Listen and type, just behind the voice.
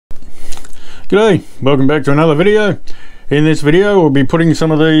G'day, welcome back to another video. In this video we'll be putting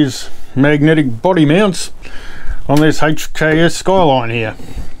some of these magnetic body mounts on this HKS Skyline here.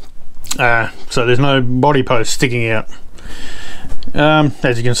 So there's no body post sticking out.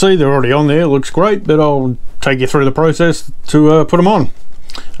 As you can see, they're already on there. It looks great, but I'll take you through the process to put them on.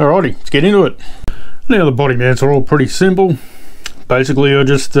 Alrighty, let's get into it. Now the body mounts are all pretty simple. Basically I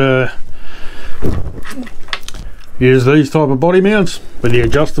just use these type of body mounts with the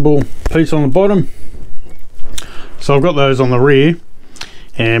adjustable piece on the bottom. So I've got those on the rear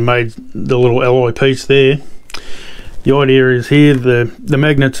and made the little alloy piece there. The idea is here the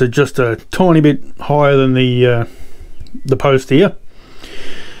magnets are just a tiny bit higher than the post here,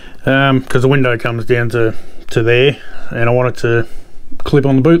 because the window comes down to there and I want it to clip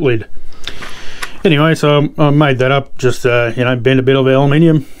on the boot lid. Anyway, so I made that up, just you know, bend a bit of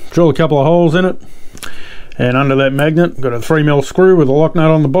aluminium, drill a couple of holes in it, and under that magnet got a 3mm screw with a lock nut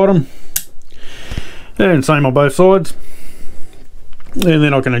on the bottom, and same on both sides. And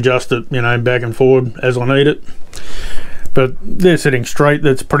then I can adjust it, you know, back and forward as I need it, but they're sitting straight.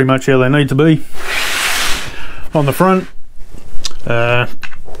 That's pretty much how they need to be. On the front, I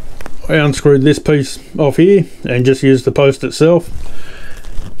unscrewed this piece off here and just used the post itself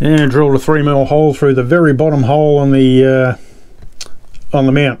and drilled a 3mm hole through the very bottom hole on the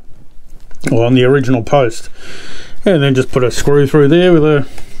mount, or on the original post, and then just put a screw through there with a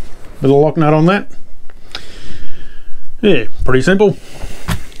lock nut on that. Yeah, pretty simple.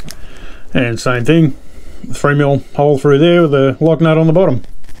 And same thing, 3mm hole through there with a lock nut on the bottom.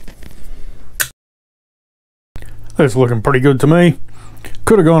 That's looking pretty good to me.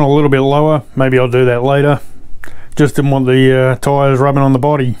 Could have gone a little bit lower, maybe I'll do that later. Just didn't want the tyres rubbing on the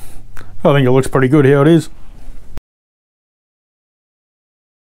body. I think it looks pretty good how it is.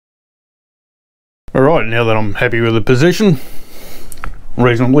 Alright, now that I'm happy with the position,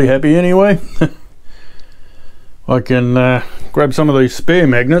 reasonably happy anyway, I can grab some of these spare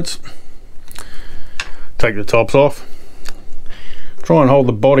magnets, take the tops off, try and hold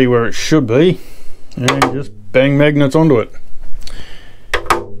the body where it should be, and just bang magnets onto it.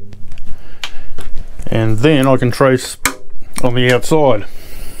 And then I can trace on the outside.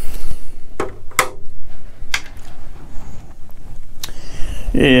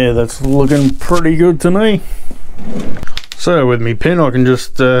 Yeah, that's looking pretty good to me. So with me pen I can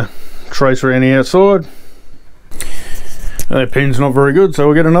just trace around the outside. That pen's not very good, so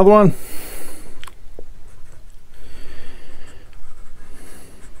we'll get another one.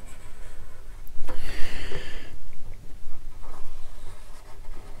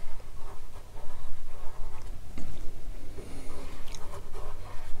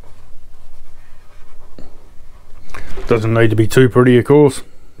 Doesn't need to be too pretty, of course.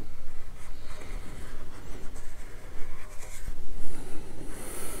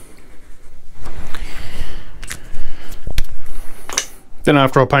 Then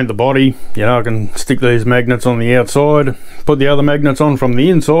after I paint the body, you know, I can stick these magnets on the outside, put the other magnets on from the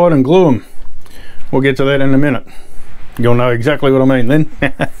inside and glue them. We'll get to that in a minute. You'll know exactly what I mean then.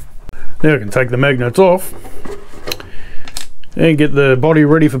 Now I can take the magnets off and get the body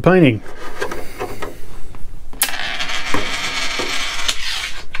ready for painting.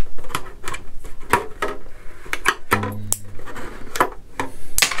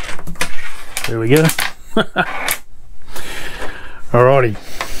 There we go. Alrighty.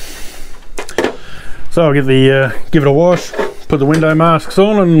 So I'll get give it a wash, put the window masks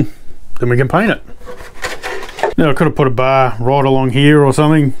on, and then we can paint it. Now I could have put a bar right along here or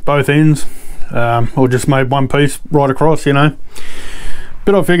something, both ends, or just made one piece right across, you know.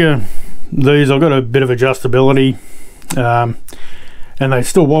 But I figure these, I've got a bit of adjustability, and they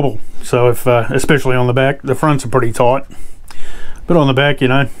still wobble. So if, especially on the back, the fronts are pretty tight, but on the back, you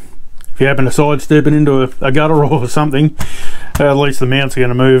know, if you happen to sidestep it into a gutter or something, at least the mounts are going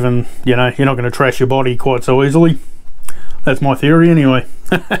to move, and you know, you're not going to trash your body quite so easily. That's my theory anyway.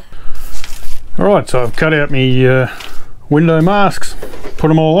 Alright, so I've cut out my window masks, put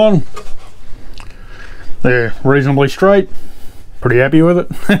them all on. They're reasonably straight, pretty happy with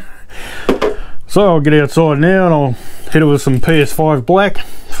it. So I'll get outside now and I'll hit it with some PS5 black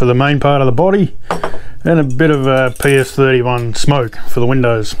for the main part of the body, and a bit of PS31 smoke for the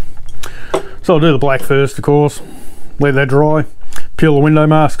windows. So I'll do the black first, of course, let that dry, peel the window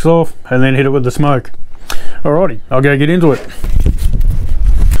masks off, and then hit it with the smoke. Alrighty, I'll go get into it.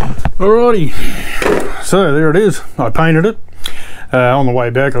 Alrighty, so there it is. I painted it. On the way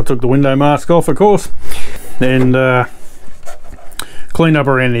back I took the window mask off, of course, and cleaned up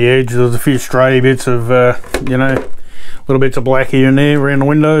around the edge. There's a few stray bits of, you know, little bits of black here and there around the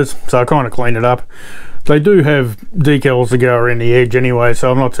windows, so I kind of cleaned it up. They do have decals to go around the edge anyway,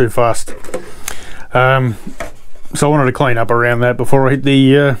 so I'm not too fussed. So I wanted to clean up around that before I hit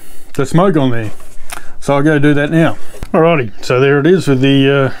the smoke on there. So I'll go do that now. Alrighty, so there it is with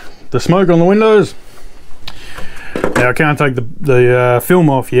the smoke on the windows. Now I can't take the film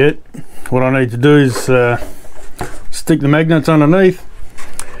off yet. What I need to do is stick the magnets underneath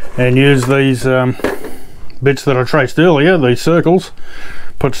and use these bits that I traced earlier, these circles,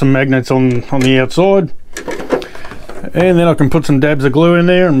 put some magnets on the outside, and then I can put some dabs of glue in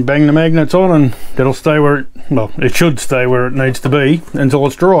there and bang the magnets on, and it'll stay where it should stay where it needs to be until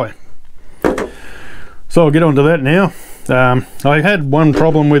it's dry. So I'll get onto that now. I had one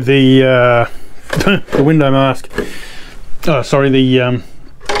problem with the the window mask. Oh, sorry, the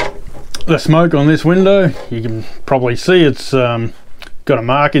smoke on this window. You can probably see it's got a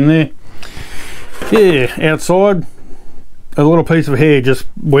mark in there. Yeah, outside a little piece of hair just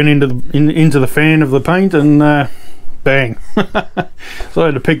went into the fan of the paint, and bang. So I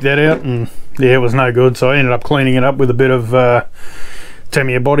had to pick that out, and yeah, it was no good. So I ended up cleaning it up with a bit of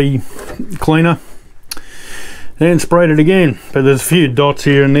Tamiya body cleaner and sprayed it again. But there's a few dots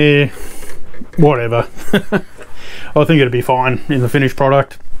here and there, whatever. I think it'll be fine in the finished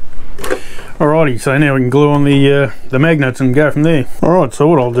product. Alrighty, so now we can glue on the magnets and go from there. Alright, so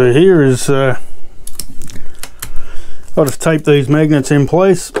what I'll do here is I'll just tape these magnets in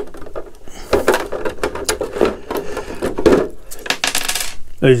place.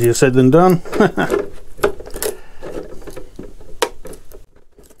 Easier said than done.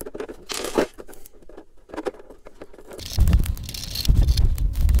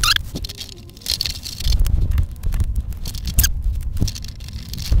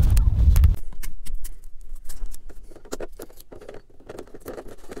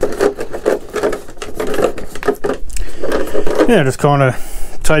 Yeah, just kind of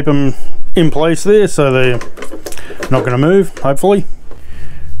tape them in place there so they're not going to move, hopefully.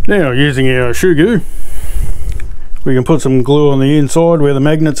 Now, using our shoe glue, we can put some glue on the inside where the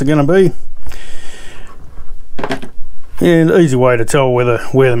magnets are going to be. And easy way to tell where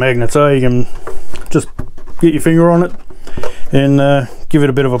the magnets are, you can just get your finger on it and give it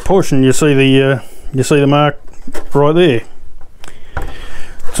a bit of a push, and you see the mark right there.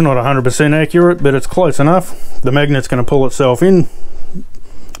 It's not 100% accurate, but it's close enough. The magnet's going to pull itself in,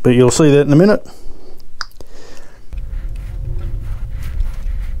 but you'll see that in a minute.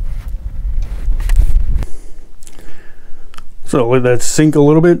 So I'll let that sink a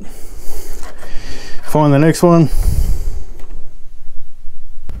little bit. Find the next one.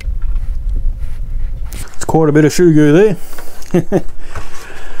 It's quite a bit of shoe glue there.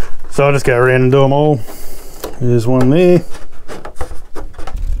 So I'll just go around and do them all. There's one there.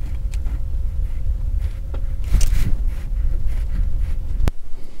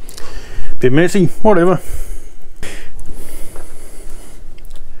 Bit messy, whatever.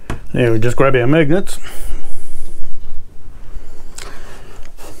 Now we just grab our magnets.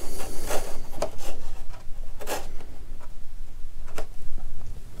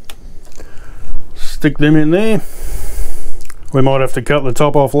 Stick them in there. We might have to cut the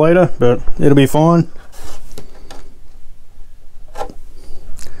top off later, but it'll be fine.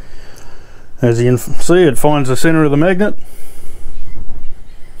 As you can see, it finds the center of the magnet.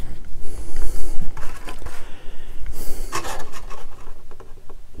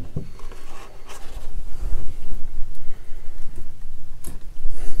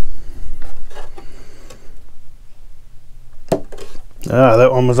 Ah,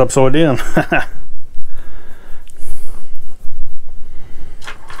 that one was upside down.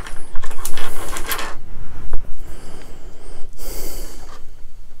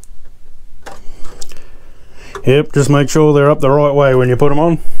 Yep, just make sure they're up the right way when you put them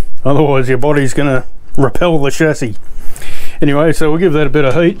on, otherwise your body's going to repel the chassis. Anyway, so we'll give that a bit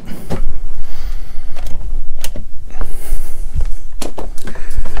of heat.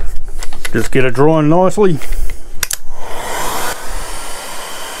 Just get it drying nicely.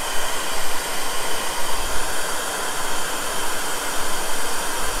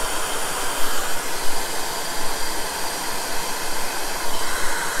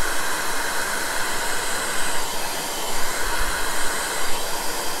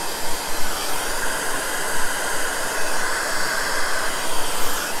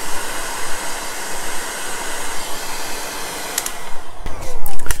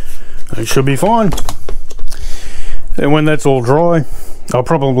 It should be fine. And when that's all dry, I'll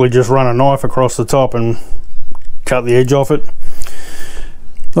probably just run a knife across the top and cut the edge off it.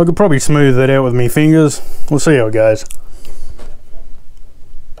 I could probably smooth that out with my fingers. We'll see how it goes.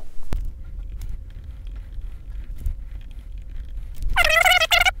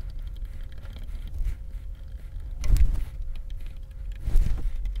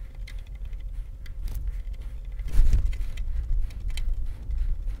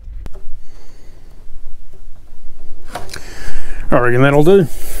 I reckon that'll do.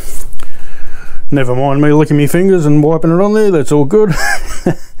 Never mind me licking my fingers and wiping it on there, that's all good.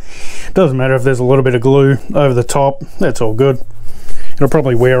 Doesn't matter if there's a little bit of glue over the top, that's all good. It'll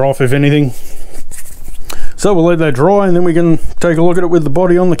probably wear off if anything. So we'll let that dry and then we can take a look at it with the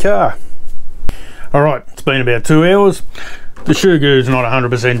body on the car. Alright, it's been about 2 hours. The shoe goo is not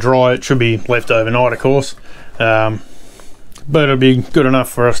 100% dry, it should be left overnight of course. But it'll be good enough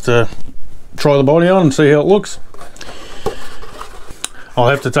for us to try the body on and see how it looks. I'll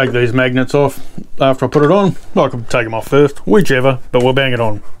have to take these magnets off after I put it on. I can take them off first, whichever, but we'll bang it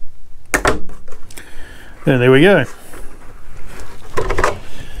on. And there we go.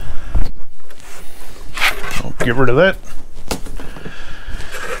 I'll get rid of that.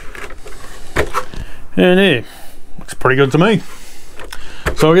 And yeah, looks pretty good to me.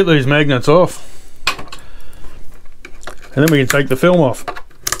 So I'll get these magnets off. And then we can take the film off.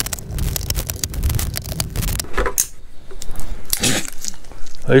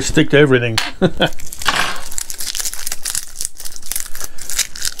 They stick to everything.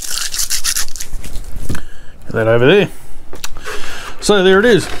 That over there. So there it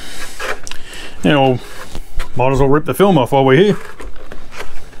is. Now, might as well rip the film off while we're here.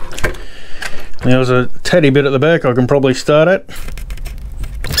 There's a tatty bit at the back I can probably start at.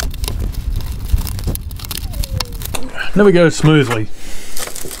 Never goes smoothly.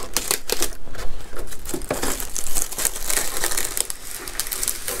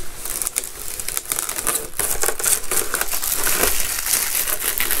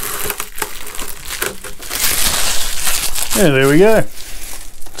 Yeah, there we go.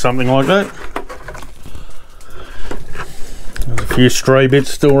 Something like that. There's a few stray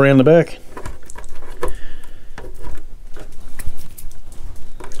bits still around the back.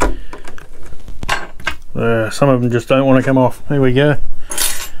 Some of them just don't want to come off. There we go.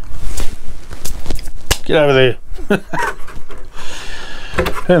 Get over there.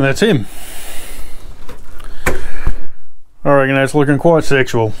 And that's him. I reckon that's looking quite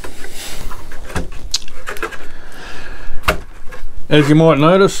sexual. As you might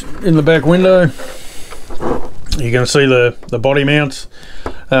notice in the back window, you can see the body mounts.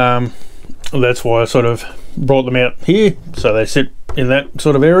 That's why I sort of brought them out here, so they sit in that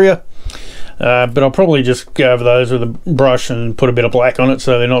sort of area. But I'll probably just go over those with a brush and put a bit of black on it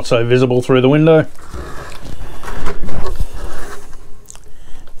so they're not so visible through the window.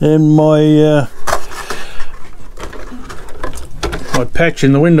 And my patch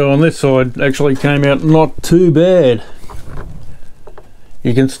in the window on this side actually came out not too bad.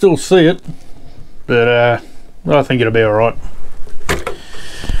 You can still see it, but I think it'll be alright.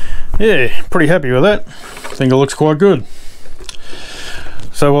 Yeah, pretty happy with that. I think it looks quite good.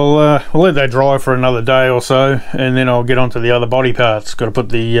 So we'll let that dry for another day or so, and then I'll get onto the other body parts. Got to put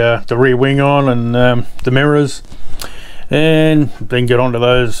the rear wing on and the mirrors, and then get onto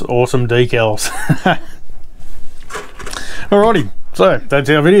those awesome decals. Alrighty, so that's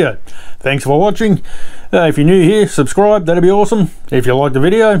our video. Thanks for watching. If you're new here, subscribe, that'd be awesome. If you like the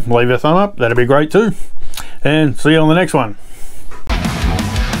video, leave a thumb up, that'd be great too. And see you on the next one.